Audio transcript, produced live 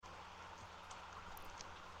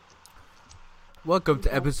Welcome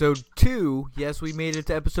to episode 2. Yes, we made it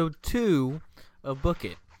to episode 2 of Book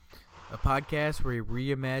It, a podcast where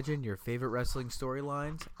we reimagine your favorite wrestling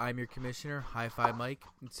storylines. I'm your commissioner, Hi-Fi Mike,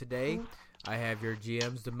 and today I have your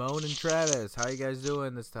GMs, Damone and Travis. How you guys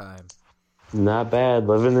doing this time? Not bad.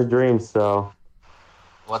 Living the dream still.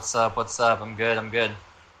 What's up? I'm good.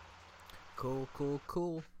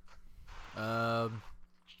 Cool.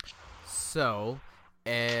 So,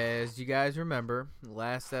 as you guys remember,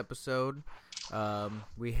 last episode,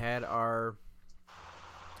 we had our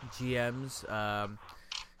GMs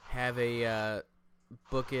have a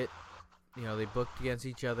book it. You know, they booked against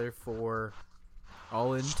each other for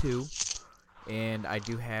All In 2, and I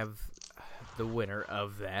do have the winner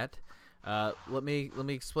of that. Let me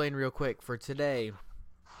explain real quick for today.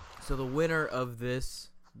 So the winner of this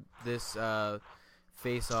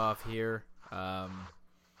face-off here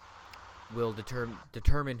will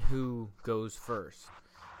determine who goes first,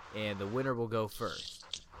 and the winner will go first.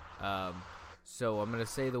 So I'm gonna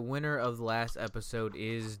say the winner of the last episode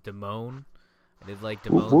is Damone. I did like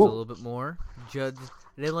Damone's a little bit more. I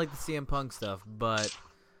didn't like the CM Punk stuff, but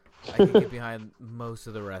I can get behind most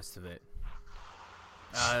of the rest of it.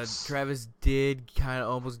 Travis did kind of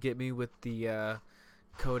almost get me with the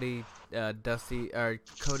Cody and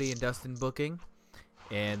Dustin booking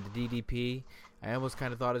and the DDP. I almost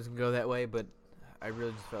kind of thought it was going to go that way, but I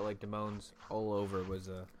really just felt like Damone's All Over was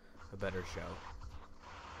a better show.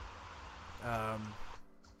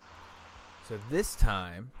 So this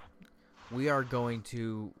time, we are going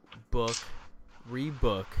to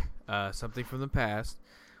rebook something from the past,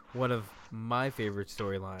 one of my favorite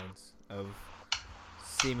storylines of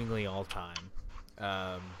seemingly all time.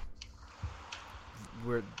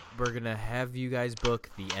 We're gonna have you guys book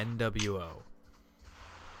the NWO,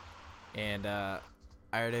 and I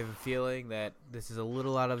already have a feeling that this is a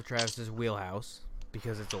little out of Travis's wheelhouse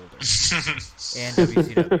because it's older and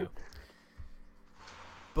WCW.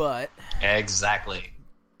 But exactly.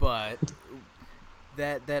 But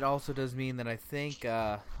that also does mean that I think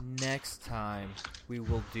next time we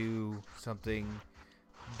will do something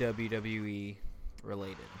WWE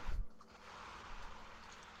related.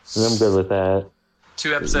 I'm good with that.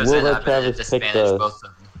 2 episodes We'll in, let I've been Travis pick disadvantaged both of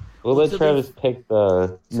them. We'll let Travis pick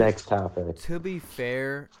the next topic. To be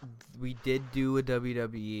fair, we did do a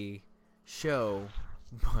WWE show,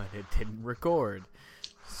 but it didn't record.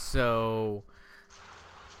 So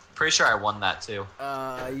Pretty sure I won that too.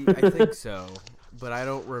 I think so, but I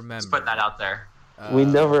don't remember. Just putting that out there. We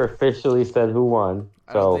never officially said who won.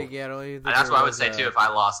 I don't So think And that's what I would say too if I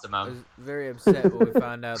lost I Damone. was very upset when we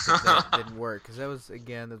found out that didn't work, because that was a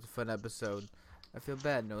fun episode. I feel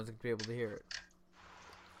bad no one's going to be able to hear it.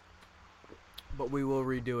 But we will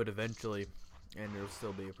redo it eventually, and it'll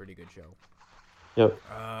still be a pretty good show. Yep.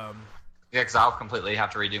 Yeah, because I'll completely have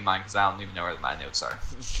to redo mine because I don't even know where my notes are.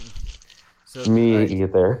 So, Me alright,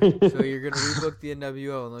 either. so you're going to rebook the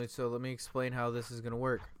NWO, and let me explain how this is going to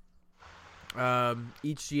work.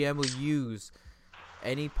 Each GM will use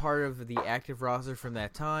any part of the active roster from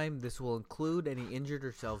that time. This will include any injured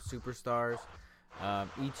or self-superstars.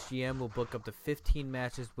 Each GM will book up to 15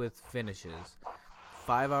 matches with finishes.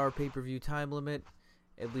 5-hour pay-per-view time limit.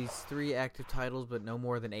 At least 3 active titles, but no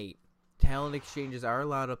more than 8. Talent exchanges are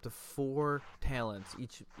allowed up to 4 talents.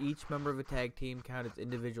 Each member of a tag team count as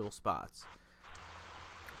individual spots.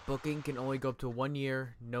 Booking can only go up to 1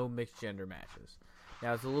 year. No mixed gender matches.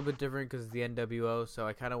 Now, it's a little bit different because it's the NWO, so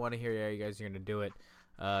I kind of want to hear how you guys are going to do it.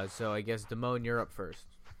 So I guess, Damone, you're up first.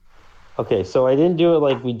 Okay, so I didn't do it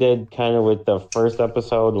like we did kind of with the first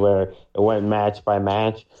episode where it went match by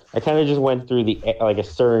match. I kind of just went through a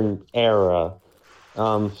certain era.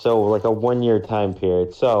 So like a 1 year time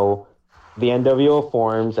period. So the NWO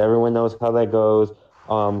forms, everyone knows how that goes.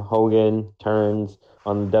 Hogan turns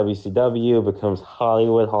on the WCW, becomes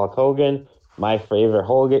Hollywood Hulk Hogan. My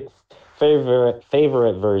favorite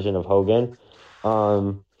version of Hogan.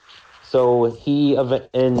 So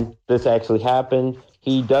and this actually happened.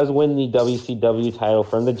 He does win the WCW title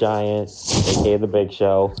from the Giant, aka the Big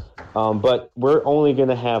Show. But we're only going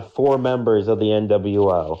to have 4 members of the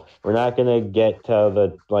NWO. We're not going to get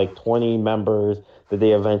to the 20 members that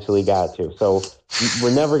they eventually got to. So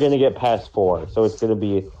we're never going to get past 4. So it's going to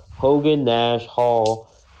be Hogan, Nash, Hall,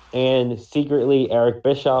 and secretly Eric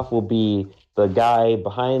Bischoff will be the guy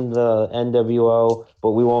behind the NWO,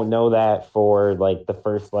 but we won't know that for the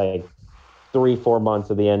first 3-4 months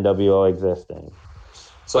of the NWO existing.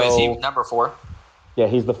 So is he number 4? Yeah,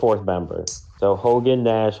 he's the 4th member. So Hogan,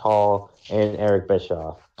 Nash, Hall, and Eric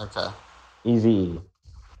Bischoff. Okay. Easy.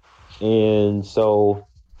 And so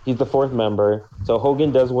he's the 4th member. So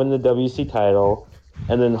Hogan does win the WC title.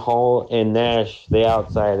 and then Hall and Nash, the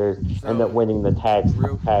outsiders, end up So winning the tag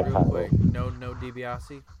real title. quick, no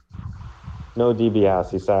DiBiase, No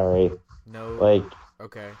DiBiase, sorry. no. Like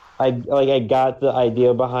Okay. I got the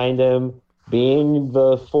idea behind him being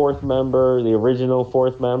the fourth member, the original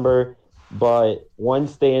fourth member, but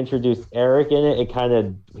once they introduced Eric in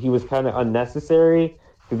it, he was kind of unnecessary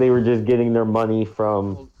because they were just getting their money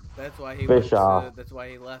from Well, that's why he went Bischoff. to. That's why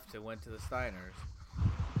he left and went to the Steiners.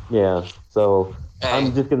 Yeah, so I'm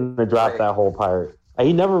Hey, just gonna drop wait. that whole part.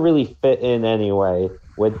 He never really fit in anyway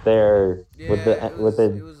with Yeah, with it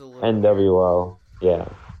the was a little weird. NWO. Yeah,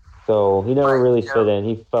 so he never Mike, really you know, fit in.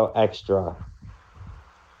 He felt extra.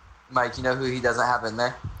 Mike, you know who he doesn't have in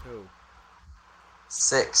there? Who?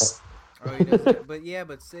 Six. Oh, he doesn't. But yeah,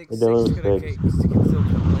 but We're six doing could six. can still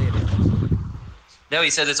come later. No, he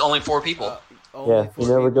said it's only 4 people. Only Yeah, you four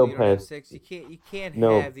never people. go You don't have past. six. You can't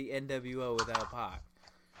No, have the NWO without Pac.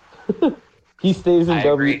 he stays in I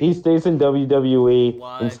agree. He stays in WWE and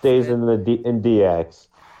What? stays That. in in DX.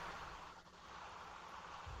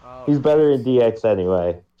 Oh, He's better in DX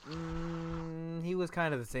anyway. he was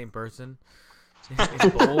kind of the same person in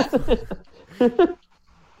both.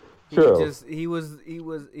 True. He was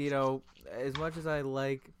as much as I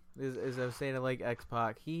like as I was saying I like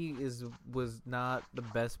X-Pac, was not the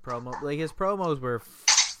best promo. Like his promos were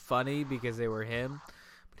funny because they were him,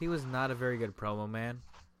 but he was not a very good promo man.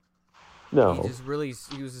 No. He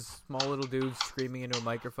was a small little dude screaming into a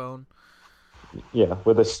microphone. Yeah,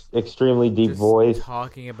 with an extremely deep Just voice.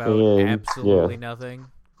 talking about and, absolutely yeah. nothing.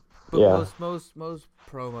 But Yeah. most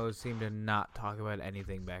promos seem to not talk about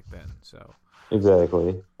anything back then. So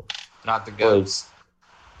Exactly. Not the goats.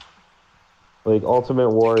 Like Ultimate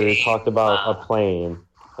Warrior Game, talked about a plane,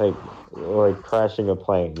 like crashing a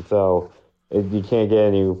plane. So you can't get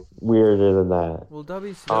any weirder than that. well,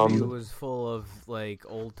 WCW was full of like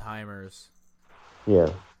old timers. Yeah.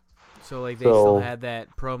 So like they So- still had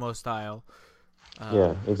that promo style. Yeah,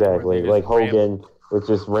 where exactly. they Like just ramble. Hogan was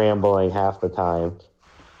just rambling half the time.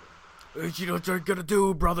 You know what you're gonna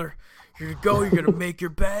do, brother? You're gonna go. You're gonna make your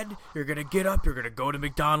bed. You're gonna get up. You're gonna go to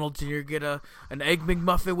McDonald's and you're gonna get an egg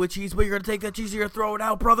McMuffin with cheese. But you're gonna take that cheese and you're gonna throw it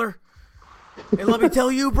out, brother. And let me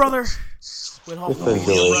tell you, brother, when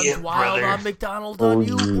Hulkamania runs wild brother. on McDonald's on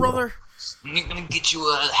you, yeah. brother. You're gonna get you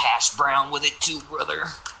a hash brown with it too, brother.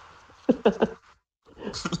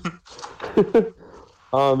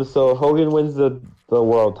 So Hogan wins the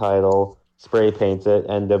world title, spray paints it,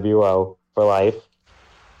 NWO for life.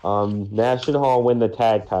 Nash and Hall win the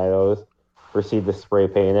tag titles, proceed to spray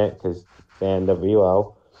paint it because the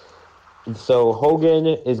NWO. So Hogan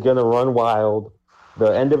is gonna run wild. The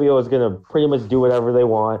NWO is gonna pretty much do whatever they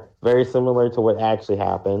want, very similar to what actually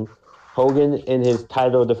happened. Hogan, in his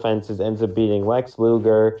title defenses, ends up beating Lex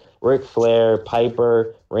Luger, Ric Flair,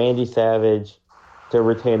 Piper, Randy Savage to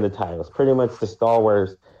retain the titles. Pretty much the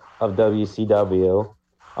stalwarts of WCW.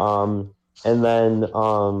 And then,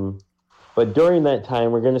 but during that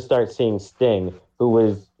time, we're going to start seeing Sting, who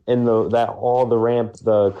was in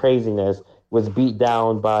the craziness was beat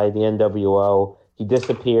down by the NWO. He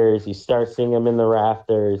disappears. You start seeing him in the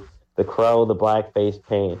rafters. The Crow, the blackface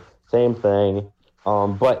paint, same thing.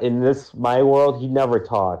 But in my world, he never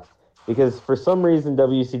talked because for some reason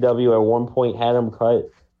WCW at one point had him cut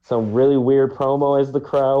some really weird promo as the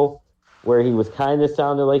Crow, where he was kind of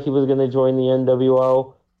sounded like he was going to join the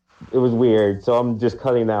NWO. It was weird, so I'm just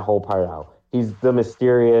cutting that whole part out. He's the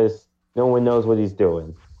mysterious. No one knows what he's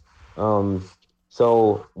doing.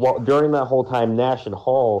 So during that whole time, Nash and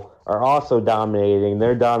Hall are also dominating.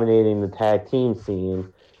 They're dominating the tag team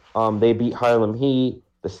scene. They beat Harlem Heat,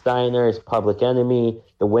 the Steiners, Public Enemy,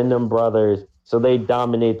 the Wyndham Brothers. So they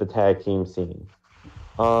dominate the tag team scene.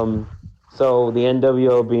 So the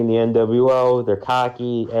NWO being the NWO, they're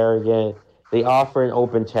cocky, arrogant. They offer an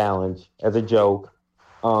open challenge as a joke,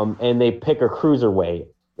 and they pick a cruiserweight.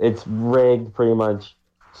 It's rigged pretty much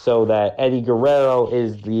so that Eddie Guerrero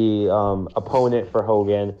is the opponent for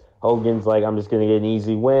Hogan. Hogan's like, I'm just going to get an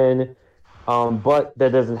easy win. But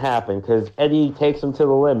that doesn't happen because Eddie takes him to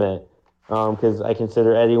the limit because I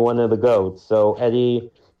consider Eddie one of the GOATs. So Eddie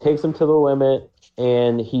takes him to the limit,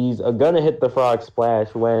 and he's going to hit the frog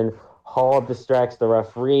splash when Hall distracts the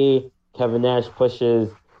referee. Kevin Nash pushes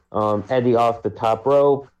Eddie off the top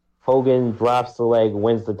rope. Hogan drops the leg,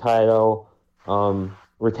 wins the title,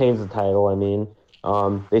 retains the title, I mean.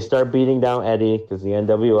 They start beating down Eddie because the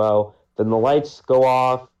NWO. Then the lights go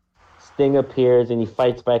off. Sting appears and he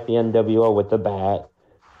fights back the NWO with the bat.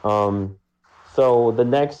 So the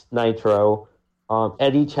next Nitro,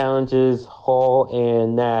 Eddie challenges Hall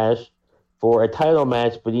and Nash for a title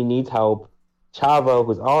match, but he needs help. Chavo,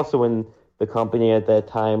 who's also in the company at that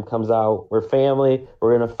time, comes out. We're family.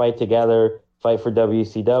 We're going to fight together, fight for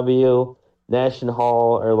WCW. Nash and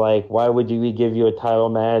Hall are like, why would we give you a title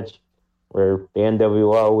match? We're the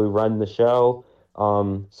NWO. We run the show.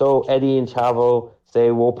 So Eddie and Chavo say,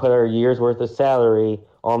 we'll put our year's worth of salary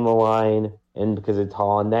on the line. And because it's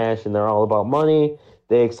Hall and Nash and they're all about money,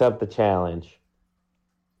 they accept the challenge.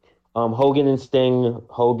 Hogan and Sting.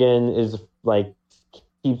 Hogan is like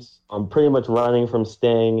keeps pretty much running from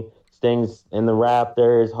Sting. Sting's in the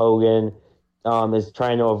Raptors. Hogan is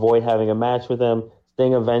trying to avoid having a match with him.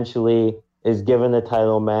 Sting eventually is given a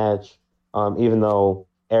title match, even though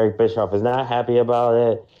Eric Bischoff is not happy about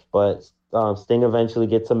it. But Sting eventually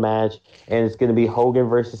gets a match, and it's going to be Hogan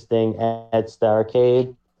versus Sting at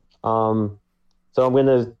Starrcade. So I'm going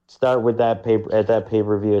to start with that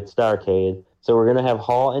pay-per-view at Starrcade. So we're going to have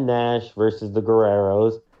Hall and Nash versus the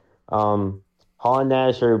Guerreros. Hall and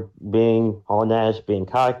Nash being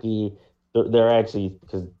cocky. They're actually,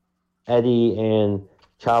 because Eddie and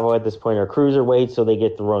Chavo at this point are cruiserweights, so they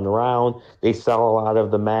get to run around. They sell a lot of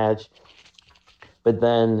the match. But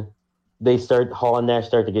then Hall and Nash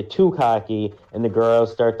start to get too cocky, and the Guerreros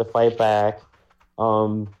start to fight back.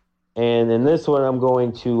 And in this one, I'm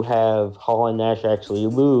going to have Hall and Nash actually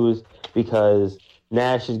lose because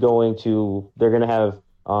they're going to have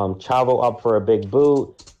Chavo up for a big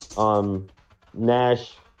boot.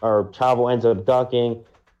 Chavo ends up ducking,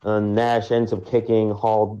 and Nash ends up kicking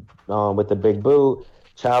Hall with the big boot.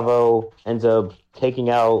 Chavo ends up taking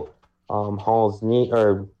out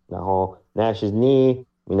Nash's knee.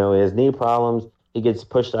 He has knee problems. He gets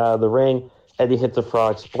pushed out of the ring. Eddie hits a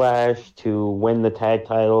frog splash to win the tag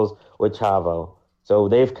titles with Chavo. So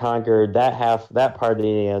they've conquered that part of the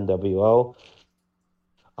NWO.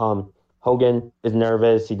 Hogan is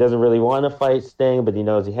nervous. He doesn't really want to fight Sting, but he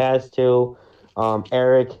knows he has to.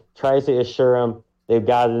 Eric tries to assure him they've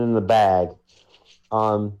got it in the bag.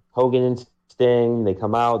 Hogan and Sting, they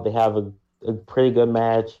come out. They have a pretty good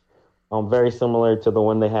match, very similar to the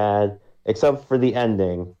one they had, except for the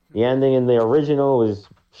ending. The ending in the original was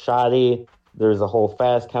shoddy. There's a whole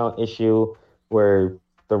fast count issue where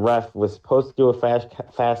the ref was supposed to do a fast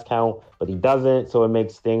count, but he doesn't, so it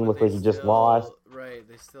makes Sting look like he just lost. Right,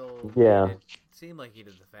 they still... Yeah. It seemed like he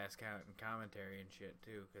did the fast count and commentary and shit,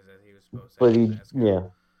 too, because he was supposed to have the fast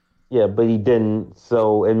count. Yeah, but he didn't,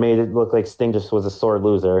 so it made it look like Sting just was a sore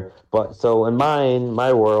loser. But so in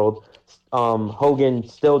my world, Hogan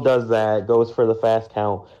still does that, goes for the fast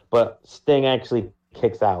count, but Sting actually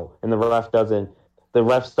kicks out, and the ref doesn't. The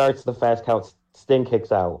ref starts the fast count, Sting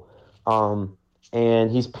kicks out.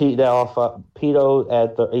 And he's he's pissed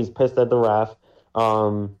at the ref,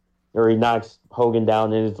 or he knocks Hogan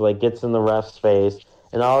down and gets in the ref's face.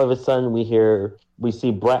 And all of a sudden we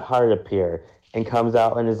see Bret Hart appear and comes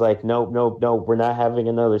out and is like, nope, we're not having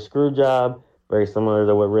another screw job. Very similar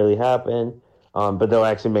to what really happened. But they'll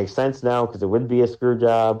actually make sense now because it would be a screw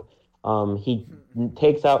job. He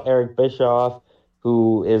takes out Eric Bischoff,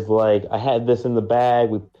 who is like, I had this in the bag.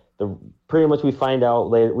 We find out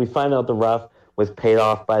the ref was paid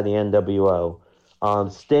off by the NWO.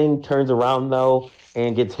 Sting turns around though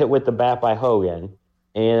and gets hit with the bat by Hogan,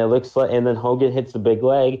 and then Hogan hits the big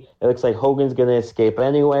leg. It looks like Hogan's gonna escape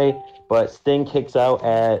anyway, but Sting kicks out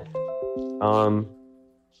at 2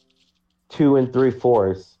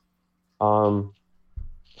 3/4.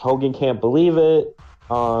 Hogan can't believe it,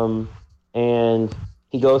 and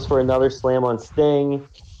he goes for another slam on Sting.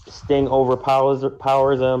 Sting overpowers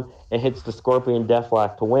him and hits the Scorpion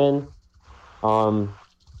Deathlock to win.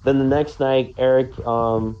 Then the next night,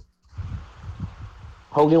 Hogan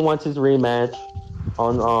wants his rematch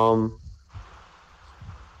on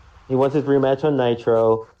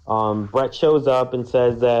Nitro. Bret shows up and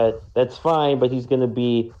says that that's fine, but he's going to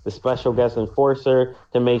be the special guest enforcer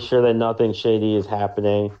to make sure that nothing shady is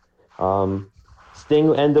happening.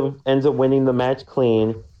 Sting ends up winning the match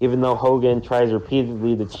clean, even though Hogan tries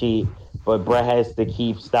repeatedly to cheat, but Bret has to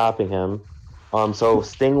keep stopping him. So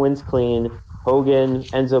Sting wins clean. Hogan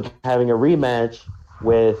ends up having a rematch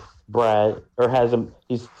with Bret,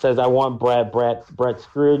 he says, I want Bret. Bret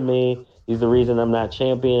screwed me. He's the reason I'm not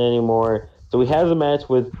champion anymore. So he has a match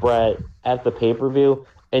with Bret at the pay-per-view,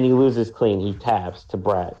 and he loses clean. He taps to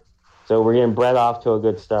Bret. So we're getting Bret off to a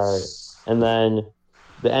good start. And then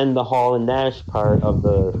the Hall and Nash part of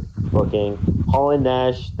the booking, Hall and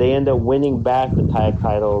Nash, they end up winning back the tag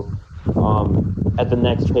titles at the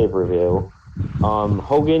next pay-per-view.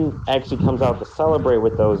 Hogan actually comes out to celebrate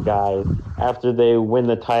with those guys after they win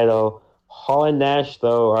the title. Hall and Nash,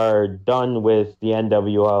 though, are done with the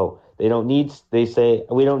NWO. They say,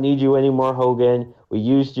 we don't need you anymore, Hogan. We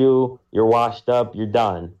used you. You're washed up. You're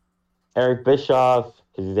done. Eric Bischoff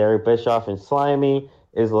because Eric Bischoff and Slimy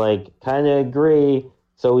is like kind of agree.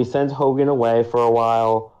 So he sends Hogan away for a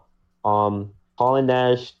while. Hall and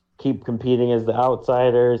Nash keep competing as the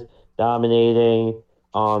outsiders, dominating.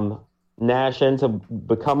 Nash ends up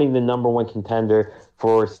becoming the number one contender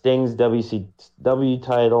for Sting's WCW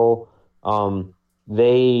title.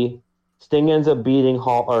 Sting ends up beating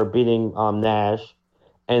Nash,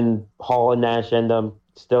 and Hall and Nash end up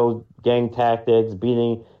still gang tactics,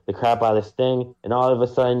 beating the crap out of Sting, and all of a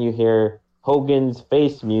sudden you hear Hogan's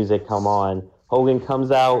face music come on. Hogan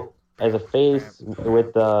comes out as a face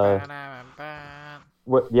with the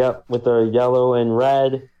yellow and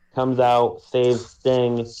red, comes out, saves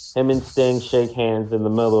Sting. Him and Sting shake hands in the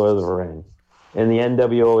middle of the ring. And the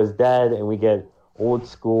NWO is dead, and we get old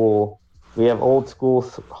school. We have old school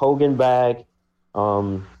Hogan back.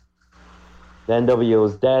 The NWO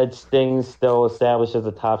is dead. Sting's still established as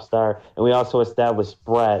a top star. And we also established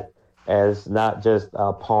Bret as not just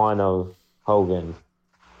a pawn of Hogan.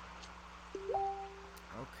 Okay.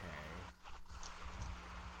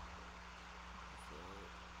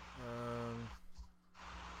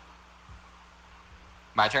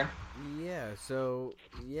 My turn? Yeah, so,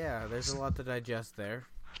 yeah, there's a lot to digest there.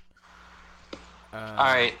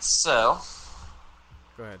 Alright, so...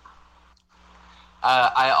 Go ahead.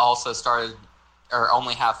 I also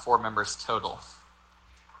only have 4 members total.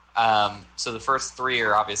 So the first 3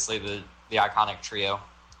 are obviously the iconic trio,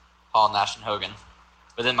 Hall, Nash, and Hogan.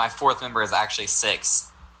 But then my 4th member is actually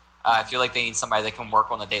 6. I feel like they need somebody that can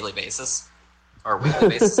work on a daily basis, or weekly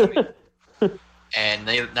basis, I mean. And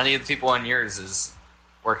none of the people on yours is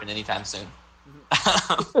working anytime soon.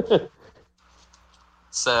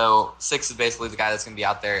 So 6 is basically the guy that's going to be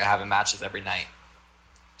out there having matches every night.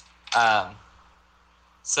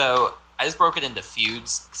 So I just broke it into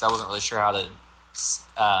feuds because I wasn't really sure how to,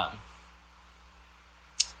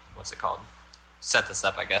 set this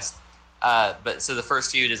up, I guess. But so the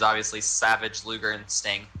first feud is obviously Savage, Luger, and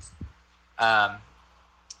Sting. But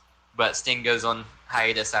Sting goes on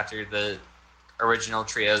hiatus after the original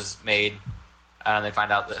trio's made. They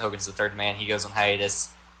find out that Hogan's the third man. He goes on hiatus.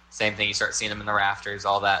 Same thing, you start seeing him in the rafters,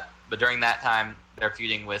 all that. But during that time, they're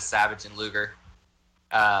feuding with Savage and Luger.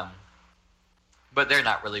 But they're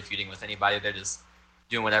not really feuding with anybody. They're just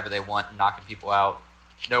doing whatever they want and knocking people out.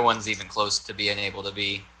 No one's even close to being able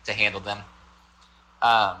to handle them.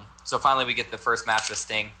 So finally we get the first match with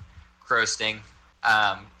Sting, Crow Sting.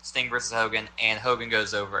 Sting versus Hogan, and Hogan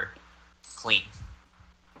goes over clean.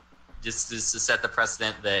 Just to set the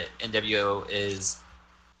precedent that NWO is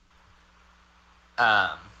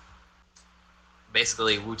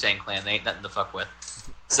basically Wu-Tang Clan. They ain't nothing to fuck with.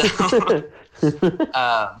 So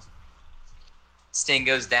Sting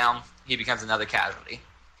goes down. He becomes another casualty.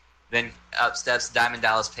 Then up steps Diamond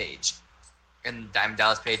Dallas Page. And Diamond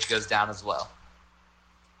Dallas Page goes down as well.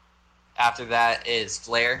 After that is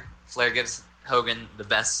Flair. Flair gives Hogan the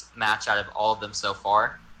best match out of all of them so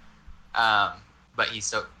far. But he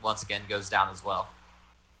once again goes down as well.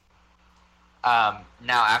 Now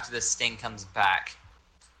after this, Sting comes back.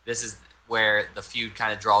 This is where the feud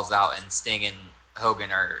kind of draws out, and Sting and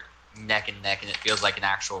Hogan are neck and neck, and it feels like an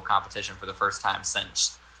actual competition for the first time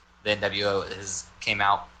since the NWO came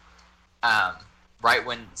out. Right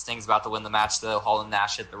when Sting's about to win the match, though, Hall and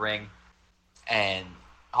Nash hit the ring, and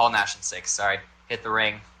Nash and Six, hit the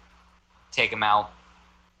ring, take him out.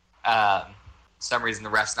 For some reason, the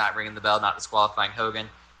ref's not ringing the bell, not disqualifying Hogan.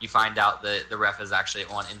 You find out that the ref is actually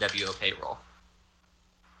on NWO payroll.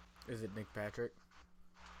 Is it Nick Patrick?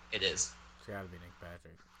 It is. It's gotta be Nick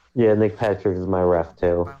Patrick. Yeah, Nick Patrick is my ref,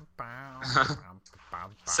 too.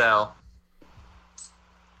 So,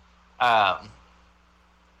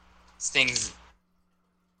 Sting's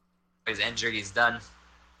injured. He's done.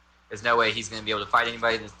 There's no way he's going to be able to fight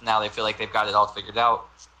anybody. Now they feel like they've got it all figured out.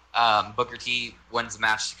 Booker T wins the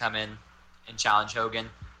match to come in and challenge Hogan,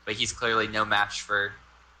 but he's clearly no match for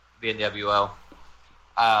the NWO.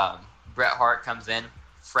 Bret Hart comes in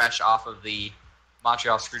fresh off of the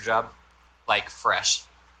Montreal Screwjob, like fresh.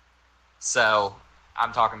 So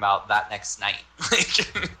I'm talking about that next night.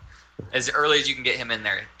 As early as you can get him in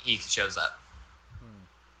there, he shows up.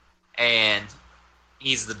 And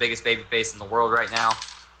he's the biggest babyface in the world right now.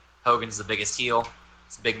 Hogan's the biggest heel.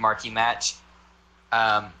 It's a big marquee match.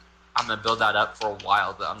 I'm going to build that up for a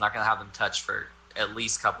while, but I'm not going to have them touch for at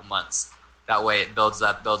least a couple months. That way it builds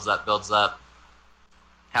up.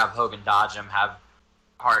 Have Hogan dodge him, have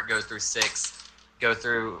Hart go through Six, go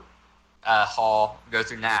through Hall, go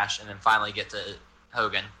through Nash, and then finally get to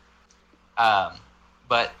Hogan.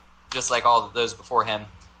 But just like all of those before him,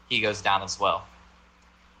 he goes down as well.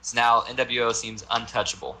 So now NWO seems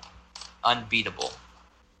untouchable, unbeatable.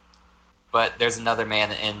 But there's another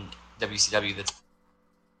man in WCW that's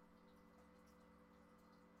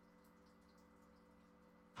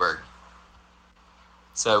Goldberg.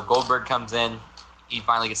 So Goldberg comes in. He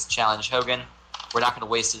finally gets to challenge Hogan. We're not going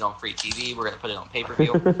to waste it on free TV. We're going to put it on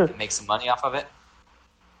pay-per-view and make some money off of it.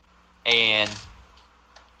 And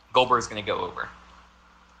Goldberg's going to go over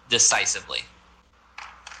decisively.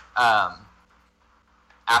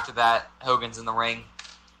 After that, Hogan's in the ring.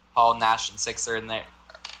 Hall, Nash, and Syxx are in the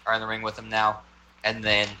ring with him now. And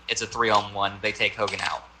then it's a 3-on-1. They take Hogan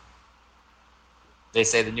out. They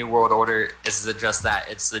say the New World Order is just that.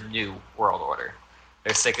 It's the New World Order.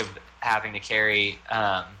 They're sick of having to carry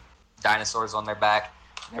dinosaurs on their back.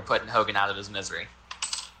 And they're putting Hogan out of his misery.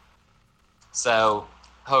 So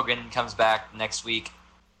Hogan comes back next week,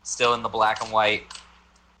 still in the black and white,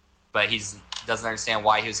 but he doesn't understand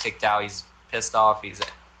why he was kicked out. He's pissed off. He's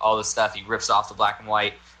all this stuff. He rips off the black and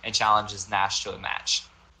white and challenges Nash to a match.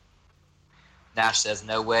 Nash says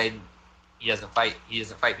no way. He doesn't fight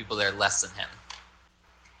people that are less than him.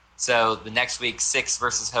 So the next week, Syxx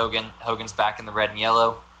versus Hogan. Hogan's back in the red and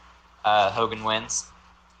yellow. Hogan wins.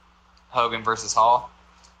 Hogan versus Hall.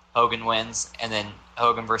 Hogan wins, and then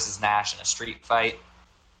Hogan versus Nash in a street fight.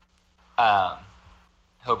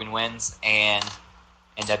 Hogan wins, and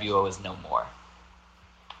NWO is no more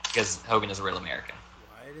because Hogan is a real American.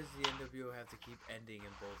 Why does the NWO have to keep ending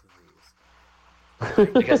in both of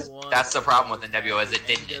these? Because that's the problem with NWO is it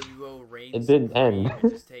didn't end. It didn't end.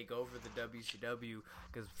 And just take over the WCW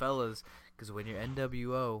because when you're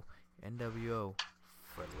NWO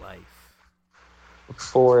for life.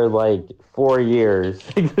 For like 4 years.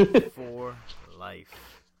 For life.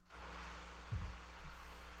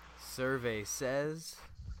 Survey says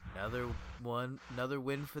another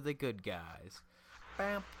win for the good guys.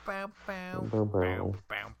 Bow, bow, bow, bow,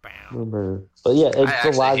 bow, bow. But yeah,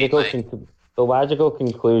 it's the logical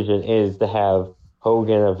conclusion is to have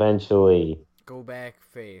Hogan eventually go back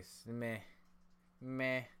face.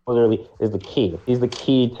 Meh. Literally is the key. He's the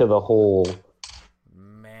key to the whole.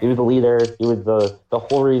 Meh. He was the leader. He was the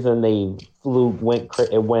whole reason they went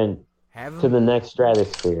to the next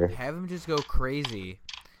stratosphere. Have him just go crazy.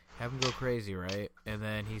 Have him go crazy, right? And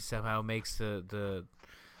then he somehow makes the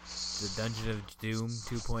Dungeon of Doom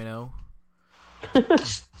 2.0.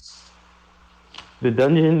 The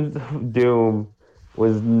Dungeons of Doom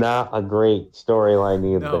was not a great storyline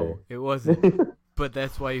either. No, it wasn't. But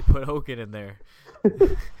that's why you put Hogan in there.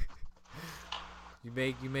 You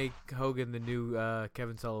make Hogan the new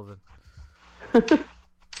Kevin Sullivan. They've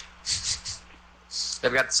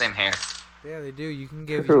got the same hair. Yeah, they do. You can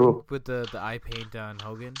put the eye paint on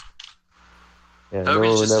Hogan. Yeah,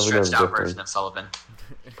 Hogan's just a stretched out version of Sullivan.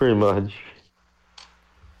 Pretty much.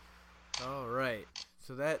 All right.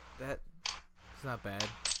 So that's not bad.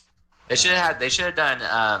 They should have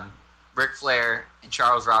done Ric Flair and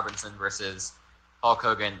Charles Robinson versus Hulk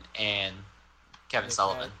Hogan and Kevin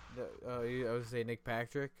Sullivan. I would say Nick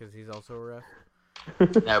Patrick because he's also a ref.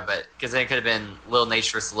 No, but because then it could have been Lil Nate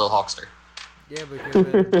versus Lil Hulkster. Yeah, but it could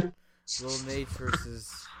have been Lil Nate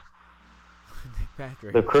versus Nick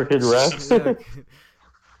Patrick. The crooked ref. Yeah,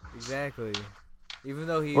 exactly. Even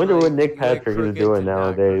though he. I wonder what Nick Patrick is doing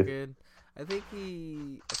nowadays. I think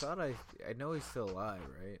I know he's still alive,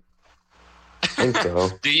 right? I think so.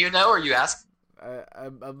 Do you know, or you ask?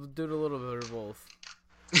 I'm doing a little bit of both.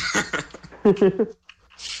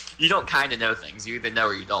 You don't kind of know things. You either know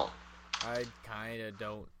or you don't. I kind of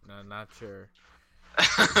don't. I'm not sure.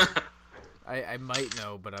 I might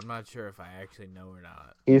know, but I'm not sure if I actually know or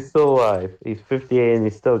not. He's still alive. He's 58 and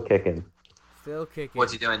he's still kicking. Still kicking.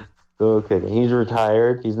 What's he doing? Still kicking. He's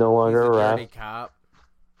retired. He's no longer He's a a dirty ref. cop.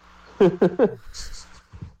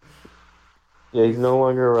 Yeah, he's no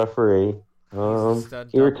longer a referee.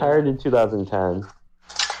 He retired in 2010.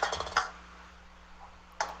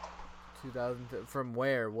 2000 from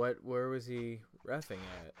where? Where was he reffing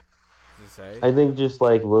at? Does it say? I think just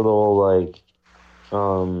like little like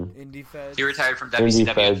Indie Feds. He retired from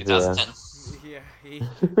WCW in 2010. Yeah,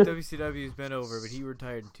 WCW's been over, but he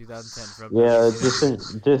retired in 2010 from. Yeah,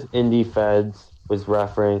 WCW. just Indie Feds was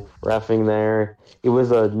reffing there. He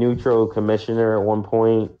was a neutral commissioner at one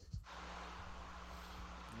point.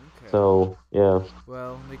 Okay. So yeah.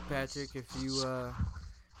 Well, Nick Patrick, if you ever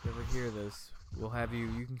hear this, we'll have you.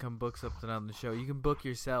 You can come book something on the show. You can book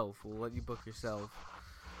yourself. We'll let you book yourself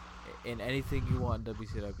in anything you want in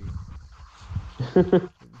WCW.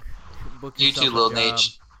 Book You yourself too, a Lil job.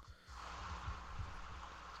 Nate.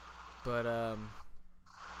 But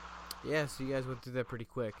yeah. So you guys went through that pretty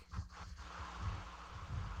quick.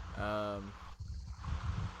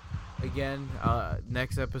 Again,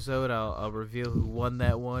 next episode I'll reveal who won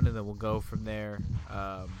that one, and then we'll go from there.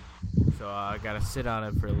 so I gotta sit on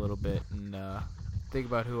it for a little bit and think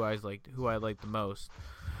about who I like the most.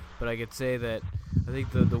 But I could say that I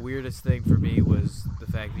think the weirdest thing for me was the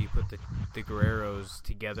fact that you put the Guerreros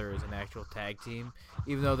together as an actual tag team,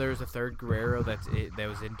 even though there was a third Guerrero that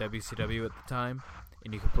was in WCW at the time,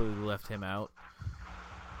 and you completely left him out.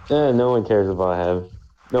 Yeah, no one cares about him.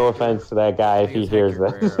 No offense to that guy if he hears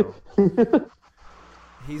that.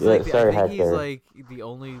 He's Yeah, like sorry, I think he's Hector. like the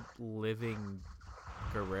only living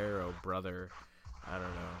Guerrero brother. I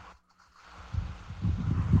don't know.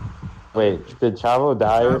 Wait, did Chavo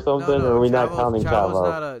die or something? No, Or are we not counting Chavo's Chavo?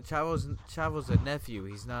 not a Chavo's a nephew.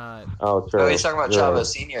 He's not. Oh, true. Oh, he's talking about You're Chavo right.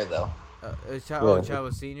 Senior though.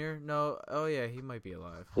 Chavo Senior? No. Oh yeah, he might be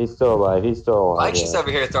alive. He's still alive. Mike's just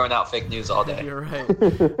over here throwing out fake news all day. You're right.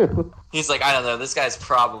 He's like, I don't know, this guy's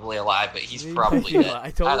probably alive, but he's probably dead.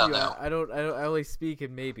 I told don't you. know. I don't. I only speak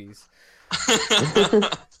in maybes.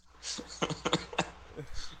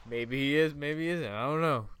 Maybe he is. Maybe he isn't. I don't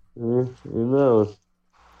know. Who knows?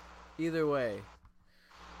 Either way,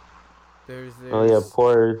 there's. Oh yeah,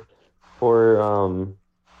 poor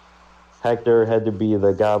Hector had to be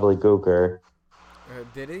the gobbledygooker.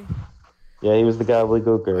 Did he? Yeah, he was the I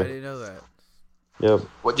gobbledygooker. didn't know that. Yep.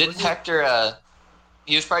 Well, didn't Hector,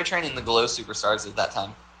 he was probably training the Glow Superstars at that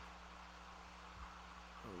time.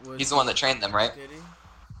 He's the one that trained them, right? Did he?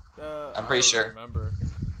 I'm pretty sure. Remember.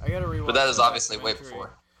 I gotta rewatch. But that is the obviously way documentary.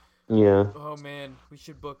 before. Yeah. Oh man, we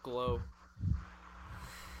should book Glow.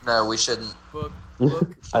 No, we shouldn't. Book.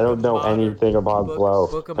 I don't know anything about Glow.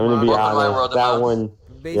 book a I'm gonna be modern- Welcome to my honest. world of That Mode. one,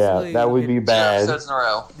 Basically, yeah, that would be Two bad. episodes in a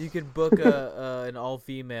row. You could book an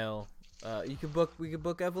all-female. We could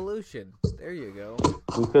book Evolution. There you go.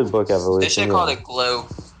 We could book Evolution. They should have called it Glow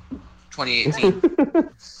 2018.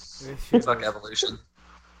 Fuck Evolution.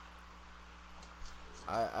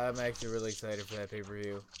 I'm actually really excited for that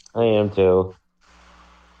pay-per-view. I am too.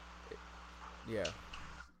 Yeah.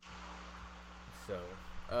 So,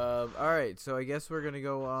 all right. So I guess we're gonna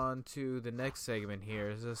go on to the next segment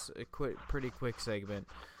here. This is a pretty quick segment.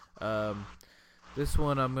 This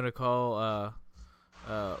one I'm gonna call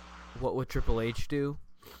 "What Would Triple H Do?"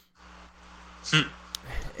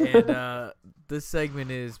 And this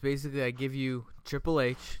segment is basically I give you Triple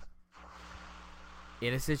H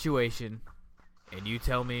in a situation, and you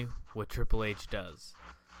tell me what Triple H does.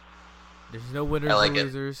 There's no winners I like or it.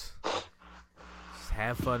 losers. Just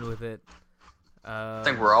have fun with it. I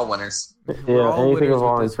think we're all winners. we're all Anything winners with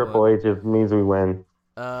involving this Triple one. H it means we win.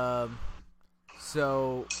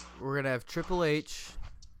 So we're gonna have Triple H,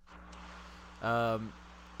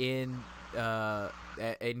 in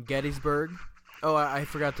Gettysburg. Oh, I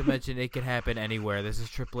forgot to mention it can happen anywhere. This is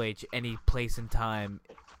Triple H, any place and time,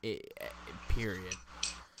 period.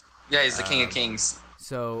 Yeah, he's the King of Kings.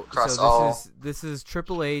 So Across so all- this is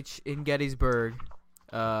Triple H in Gettysburg,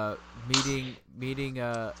 meeting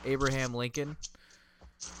Abraham Lincoln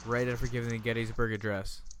right after giving the Gettysburg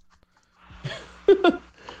Address. You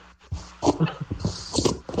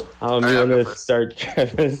I'll want go to first. start,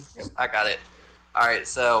 Travis? I got it. All right,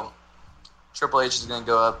 so Triple H is going to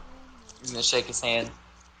go up. He's going to shake his hand.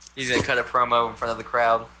 He's going to cut a promo in front of the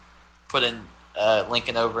crowd, put in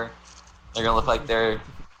Lincoln over. They're going to look like they're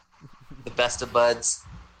the best of buds.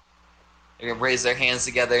 They're going to raise their hands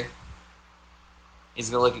together.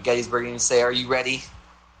 He's going to look at Gettysburg and say, "Are you ready?"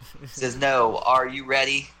 He says, "No. Are you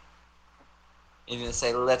ready?" He's going to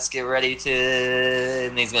say, "Let's get ready to..."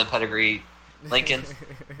 And he's going to pedigree Lincoln.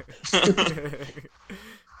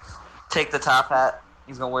 Take the top hat.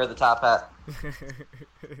 He's going to wear the top hat. And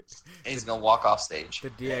he's going to walk off stage. The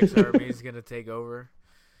DX Army is gonna take over.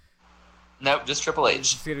 Nope, just Triple H.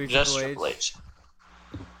 It's gonna be Just Triple Triple H.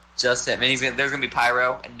 Just him. And there's going to be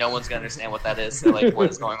pyro, and no one's going to understand what that is. They're like, what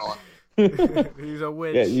is going on? He's a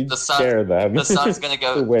witch. Yeah, you The sun- scare them. The sun's going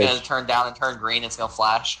The to witch. gonna turn down and turn green. It's going to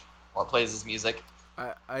flash while it plays his music.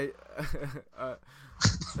 All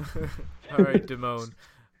right, Damone.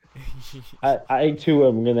 I too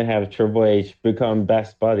am gonna have Triple H become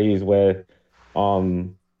best buddies with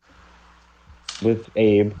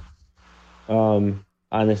Abe,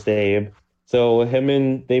 Honest Abe. So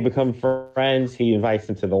they become friends. He invites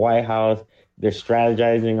him to the White House. They're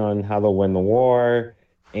strategizing on how to win the war,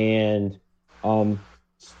 and then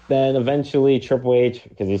eventually Triple H,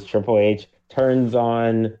 because he's Triple H, turns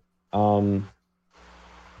on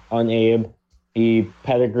Abe. He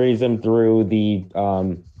pedigrees him through the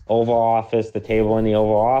Oval Office, the table in the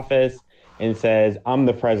Oval Office, and says, "I'm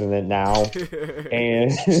the president now."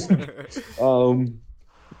 And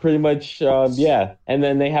pretty much, yeah. And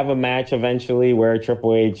then they have a match eventually where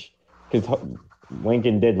Triple H, because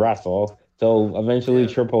Lincoln did wrestle, so eventually Yeah.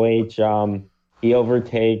 Triple H, he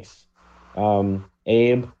overtakes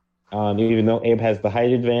Abe even though Abe has the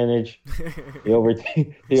height advantage. He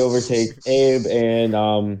overtakes Abe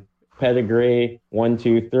and pedigree 1,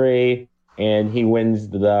 2, 3, and he wins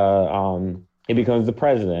he becomes the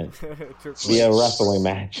president via a wrestling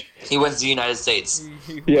match. He wins the United States.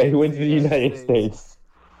 He wins the United States.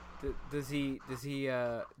 Does he?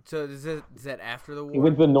 So is that after the war? He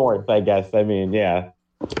wins the North, I guess. I mean, yeah.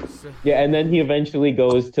 Yeah, and then he eventually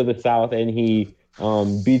goes to the South and he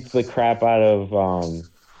beats the crap out of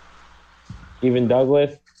Stephen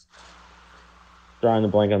Douglas. Drawing a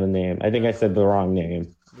blank on the name. I think I said the wrong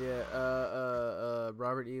name. Yeah,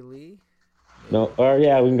 Robert E. Lee? No, or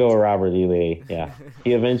yeah, we can go with Robert E. Lee. Yeah.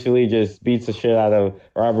 He eventually just beats the shit out of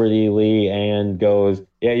Robert E. Lee and goes,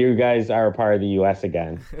 yeah, you guys are a part of the U.S.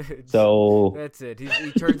 again. So that's it.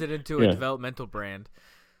 He turns it into a developmental brand.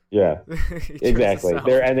 Yeah, exactly.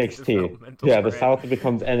 They're NXT. Yeah, the South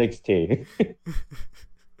becomes NXT.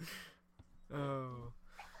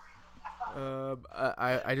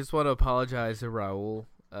 I just want to apologize to Raul.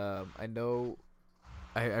 I know,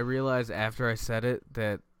 I realized after I said it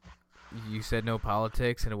that you said no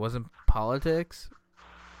politics, and it wasn't politics.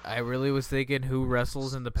 I really was thinking who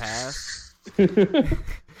wrestles in the past. And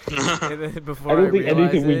then before I don't think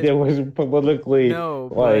anything we did was politically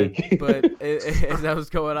but as I was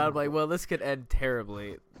going on, I'm like, well, this could end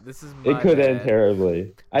terribly. It could end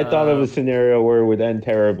terribly. I thought of a scenario where it would end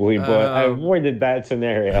terribly, but I avoided that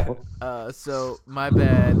scenario. So my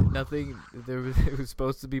bad. Nothing. It was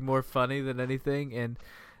supposed to be more funny than anything, and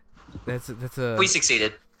that's a. We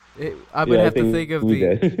succeeded. I'm gonna have to think of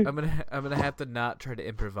the. I'm gonna have to not try to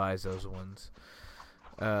improvise those ones.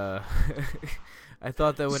 I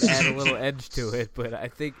thought that would add a little edge to it, but I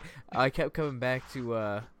think I kept coming back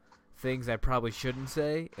to things I probably shouldn't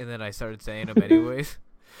say, and then I started saying them anyways.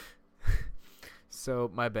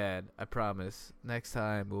 So, my bad. I promise. Next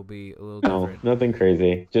time will be a little different. No, nothing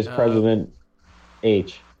crazy. Just President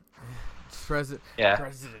H. President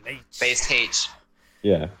H. Based H.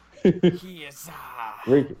 Yeah. He is...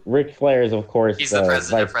 Ric Flair is, of course, he's the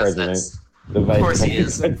president vice president. Of course he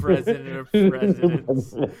is. The president of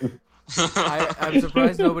presidents. I'm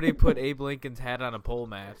surprised nobody put Abe Lincoln's hat on a pole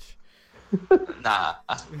match. Nah.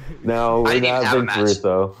 No, we're not Vince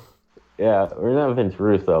Russo. Yeah, we're not Vince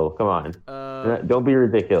Russo. Come on. Don't be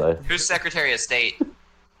ridiculous. Who's Secretary of State?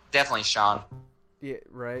 Definitely Sean. Yeah,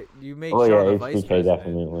 right. You make Sean a vice president.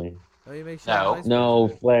 Definitely. Oh, you make Sean vice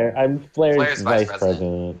president? Flair. Flair's vice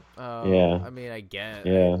president. Yeah. I mean, I guess.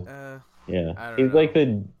 Yeah. Yeah. I don't he's know. Like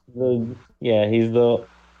he's the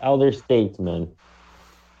elder statesman.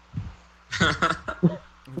 You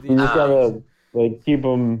just gotta keep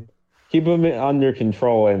him under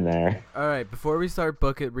control in there. All right, before we start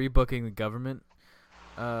rebooking the government,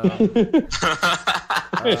 we're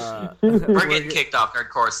getting kicked off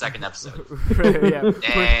Nerdcore second episode. Yeah,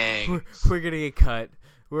 dang, we're gonna get cut.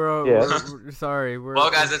 We're sorry. Well,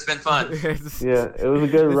 guys, it's been fun. Yeah, it was a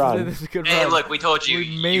good run. This is a good hey, run. look, we told you.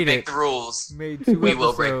 You make the rules. Made 2 we episodes.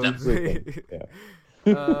 will break them.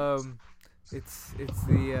 Yeah. It's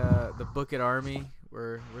the Book It Army.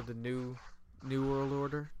 We're the new world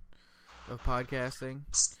order of podcasting.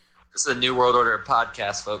 This is the new world order of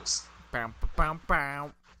podcasts, folks. Bow, bow,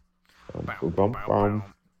 bow, bow, bow, bow.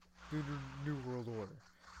 New world order.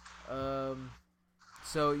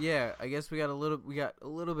 So yeah, I guess we got a little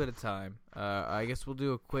bit of time. I guess we'll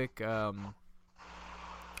do a quick count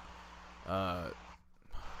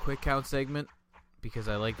segment because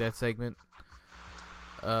I like that segment.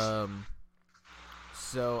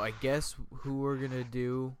 So I guess who we're gonna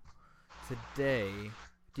do today?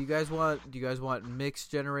 Do you guys want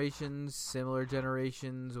mixed generations, similar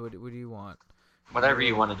generations? What do you want? Whatever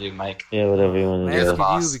you want to do, Mike. Yeah, whatever you want to do. You're the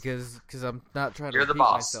boss. I ask you because I'm not trying to You're the repeat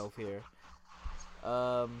boss. myself here.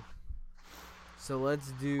 So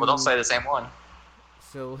let's do. Well, don't say the same one.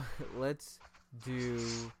 So let's do.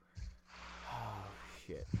 Oh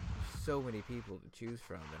shit! There's so many people to choose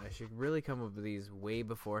from, and I should really come up with these way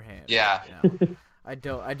beforehand. Yeah. Right now. I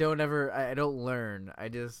don't learn. I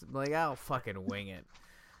just I'll fucking wing it.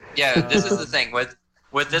 Yeah, this is the thing with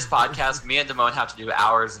this podcast. Me and Damone have to do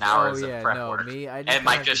hours and hours of prep work. And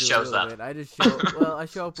Mike just shows up. I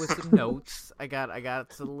show up with some notes. I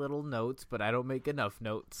got some little notes, but I don't make enough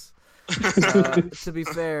notes. To be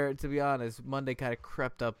honest, Monday kind of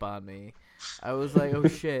crept up on me. I was like, oh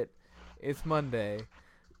shit, it's Monday.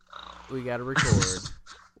 We gotta record.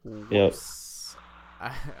 Yep.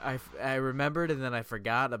 I remembered and then I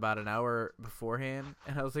forgot about an hour beforehand,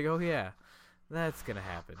 and I was like, oh yeah, that's gonna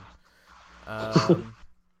happen.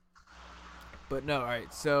 But no, all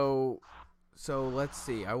right. So let's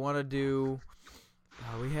see. I want to do.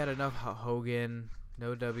 We had enough Hogan.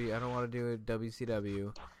 No W. I don't want to do a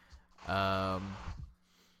WCW.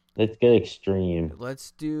 Let's get extreme.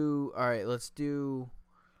 Let's do. All right. Let's do.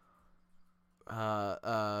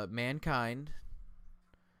 Mankind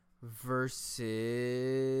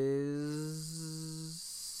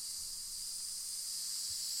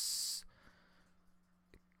versus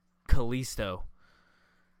Kalisto.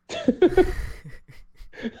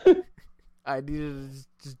 I needed to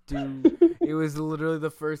just do. It was literally the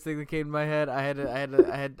first thing that came to my head. I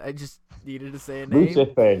just needed to say a name.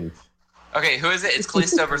 Lucha things. Okay, who is it? It's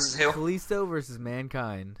Kalisto versus who? Kalisto versus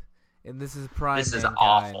Mankind, and this is Prime. This is Mankind.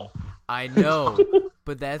 awful. I know,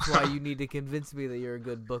 but that's why you need to convince me that you're a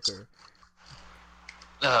good booker.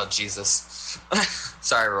 Oh, Jesus.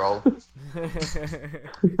 Sorry, Roll.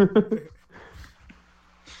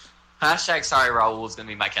 Hashtag sorry, Raul is going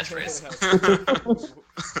to be my catchphrase.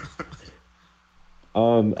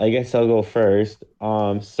 I guess I'll go first.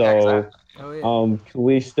 Yeah, exactly.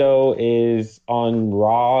 Kalisto is on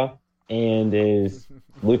Raw and is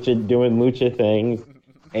doing lucha things,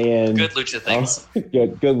 and Good lucha things.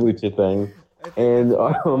 good lucha things. And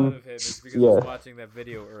I was watching that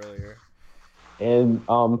video earlier. And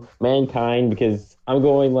Mankind, because I'm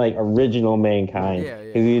going like original Mankind,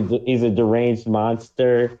 because he's a deranged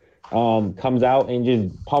monster. Comes out and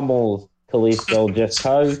just pummels Kalisto just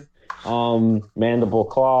cause. Mandible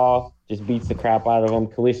Claw just beats the crap out of him.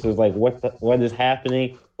 Kalisto's like, what is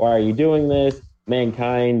happening? Why are you doing this?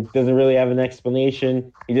 Mankind doesn't really have an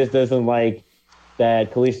explanation. He just doesn't like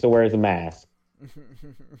that Kalisto wears a mask.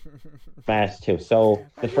 Mask too. So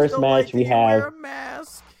the first match we have. Wear a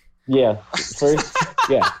mask. Yeah. First.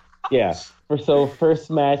 yeah. First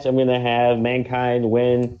match I'm gonna have Mankind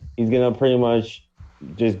win. He's gonna pretty much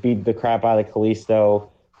just beat the crap out of Kalisto.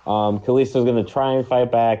 Kalisto's gonna try and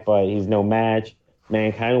fight back, but he's no match.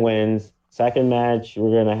 Mankind wins. Second match,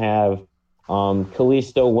 we're gonna have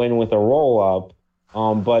Kalisto win with a roll up,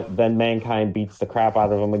 but then Mankind beats the crap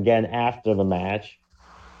out of him again after the match.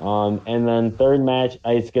 And then third match,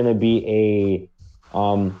 it's gonna be a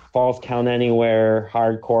falls count anywhere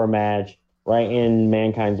hardcore match right in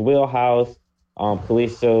Mankind's wheelhouse.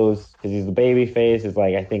 Kalisto's, because he's the baby face, is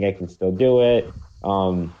like, I think I can still do it.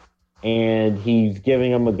 And he's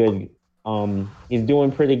giving him a good, he's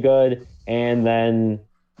doing pretty good. And then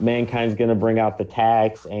Mankind's going to bring out the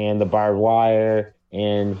tacks and the barbed wire.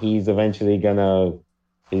 And he's eventually going to,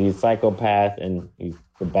 he's a psychopath and he's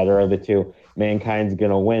the better of the two. Mankind's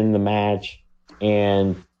going to win the match.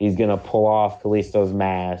 And he's going to pull off Kalisto's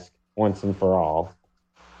mask once and for all.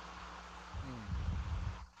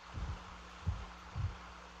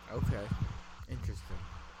 Okay. Interesting.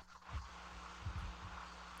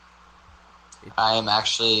 I am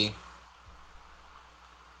actually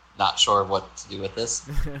not sure what to do with this.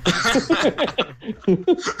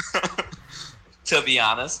 To be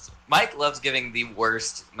honest, Mike loves giving the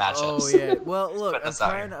worst matchups. Oh yeah. Well, look, Put this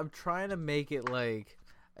out here. I'm trying to make it like,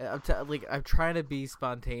 I'm trying to be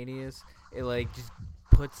spontaneous. It like just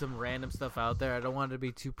put some random stuff out there. I don't want it to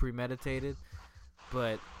be too premeditated,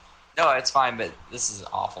 but. No, it's fine, but this is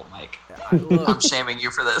awful, Mike. Look, I'm shaming you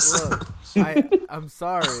for this. Look, I'm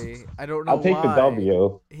sorry. I don't know I'll take why. the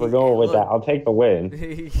W. We're going with that. I'll take the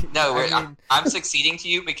win. No, I'm succeeding to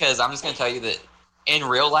you because I'm just going to tell you that in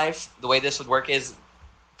real life, the way this would work is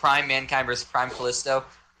Prime Mankind versus Prime Kalisto.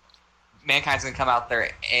 Mankind's going to come out there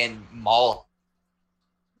and maul.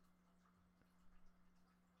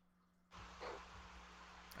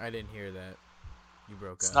 I didn't hear that. You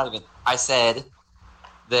broke It's up. not even. I said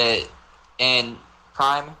that in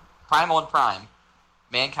Prime on Prime,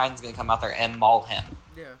 Mankind's going to come out there and maul him.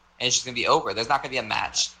 Yeah. And it's just going to be over. There's not going to be a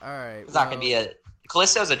match. All right. There's not going to be a.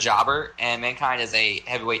 Kalisto's a jobber, and Mankind is a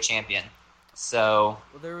heavyweight champion. So.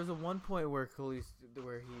 Well, there was a one point where he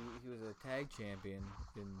was a tag champion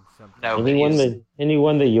in something. No, And he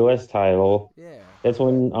won the U.S. title. Yeah. That's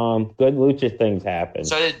when good lucha things happen.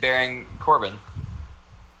 So did Baron Corbin.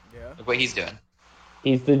 Yeah. Look what he's doing.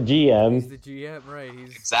 He's the GM. He's the GM, right?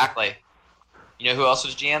 Exactly. You know who else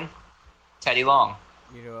was GM? Teddy Long.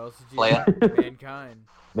 You know who else is Playa. GM? Mankind.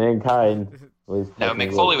 Mankind was No,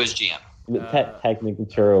 Mick Foley was GM. technically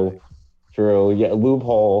true. True. Yeah,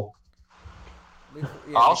 loophole. Yeah,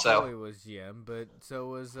 Also- Foley was GM, but so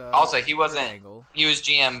was. Also, he wasn't- Angle. He was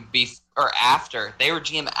GM after. They were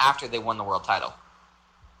GM after they won the world title.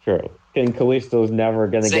 True. And Kalisto's never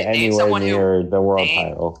going to Say- get name anywhere someone who- near the world name-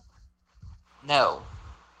 title. No.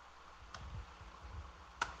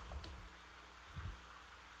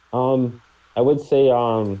 I would say,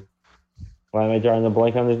 why am I drawing a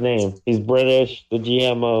blank on his name? He's British, the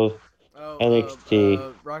GM of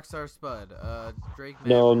NXT. Rockstar Spud. Drake.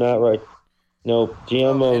 No, not right. No,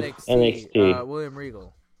 GM of NXT. William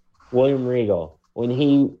Regal. William Regal. when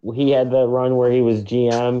he had the run where he was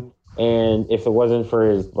GM, and if it wasn't for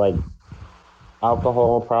his like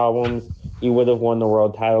alcohol problems, he would have won the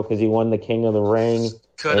world title because he won the King of the Ring.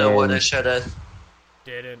 Coulda, and woulda, shoulda.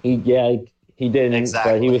 Didn't. he didn't,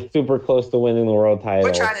 Exactly. but he was super close to winning the world title.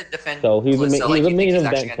 We're trying to defend So he was Kalisto like a you think main he's actually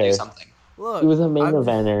event gonna do character. something. Look, He was a main I'm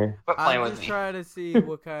eventer. Quit playing I'm with just me. trying to see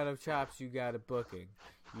what kind of chops you got at booking.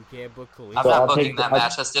 You can't book Kalisto. I'm So not I'll booking take that the-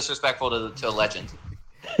 match. That's disrespectful to a legend.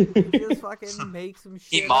 Just fucking make some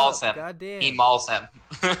shit He mauls up. him. Goddamn. He mauls him.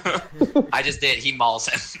 I just did. He mauls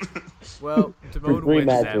him. Well, For Damone 3 wins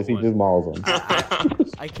matches, that he one. just mauls him.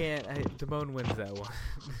 I can't. Damone wins that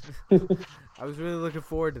one. I was really looking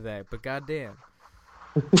forward to that, but goddamn.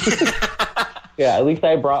 Yeah, at least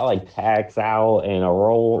I brought like tax out and a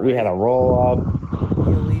roll. We had a roll up.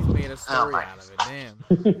 He at least made a story my out of it.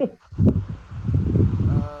 Damn.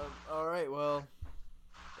 All right. Well,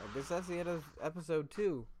 I guess that's the end of episode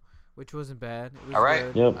 2, which wasn't bad. It was All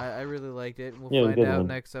right. good. Yep. I really liked it. We'll Yeah, it was a find good out one.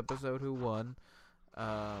 next episode who won.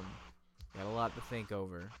 Got a lot to think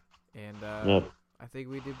over, and Yep. I think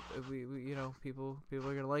we did. We you know people are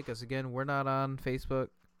gonna like us again. We're not on Facebook.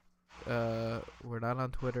 We're not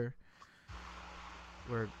on Twitter.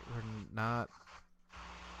 We're not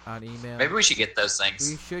on email. Maybe we should get those We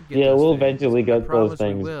things. should get. Yeah, those we'll things. eventually I get promise those we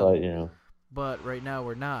things, will. but you know. But right now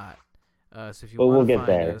we're not. So if you But want we'll to get find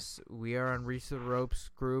there. us, we are on Reach to the Ropes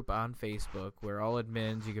group on Facebook. We're all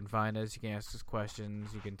admins. You can find us. You can ask us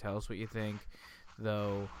questions. You can tell us what you think.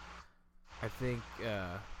 Though, I think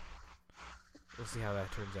we'll see how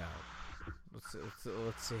that turns out.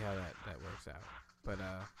 Let's see how that works out. But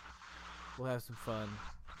we'll have some fun.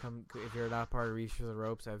 Come if you're not part of Reach to the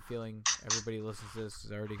Ropes. I have a feeling everybody who listens to this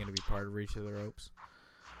is already going to be part of Reach to the Ropes.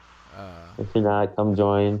 If you're not, come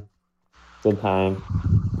join. Good time.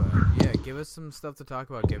 But yeah, give us some stuff to talk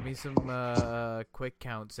about. Give me some quick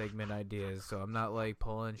count segment ideas, so I'm not like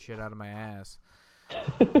pulling shit out of my ass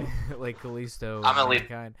like Kalisto. I'm gonna and leave-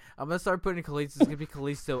 Mankind. I'm gonna start putting Kalisto. It's gonna be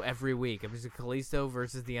Kalisto every week. I'm just Kalisto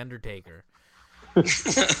versus the Undertaker.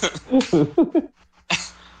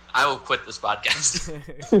 I will quit this podcast.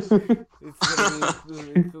 It's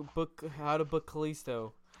gonna be book how to book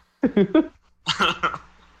Kalisto.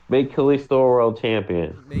 Make Kalisto a world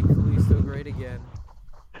champion. Make Kalisto great again.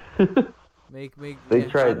 Make They yeah,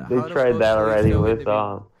 tried. how They to tried book that already Kalisto with into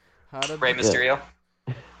how to Rey Mysterio,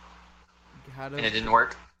 how to and it didn't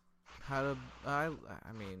work. how to I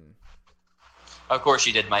mean. Of course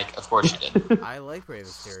you did, Mike. Of course you did. I like Rey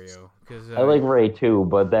Mysterio because I like Ray too,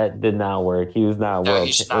 but that did not work. He was not No, world,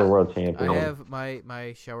 he should not. world I champion. have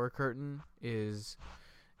my shower curtain is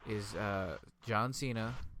John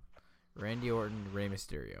Cena, Randy Orton, Rey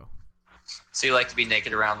Mysterio. So you like to be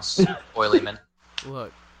naked around oily men?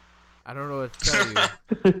 Look, I don't know what to tell you.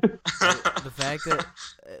 The fact that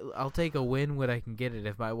I'll take a win when I can get it.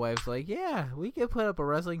 If my wife's like, "Yeah, we can put up a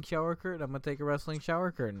wrestling shower curtain," I'm gonna take a wrestling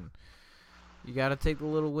shower curtain. You gotta take the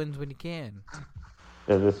little wins when you can.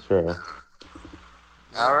 That is true.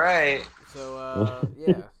 All right. So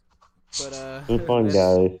yeah, but It's fun, that's-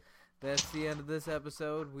 guys. That's the end of this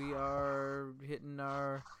episode. We are hitting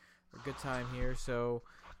our good time here, so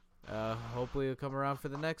hopefully you'll come around for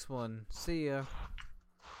the next one. See ya.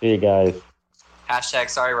 See you guys. Hashtag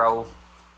sorry, Raul.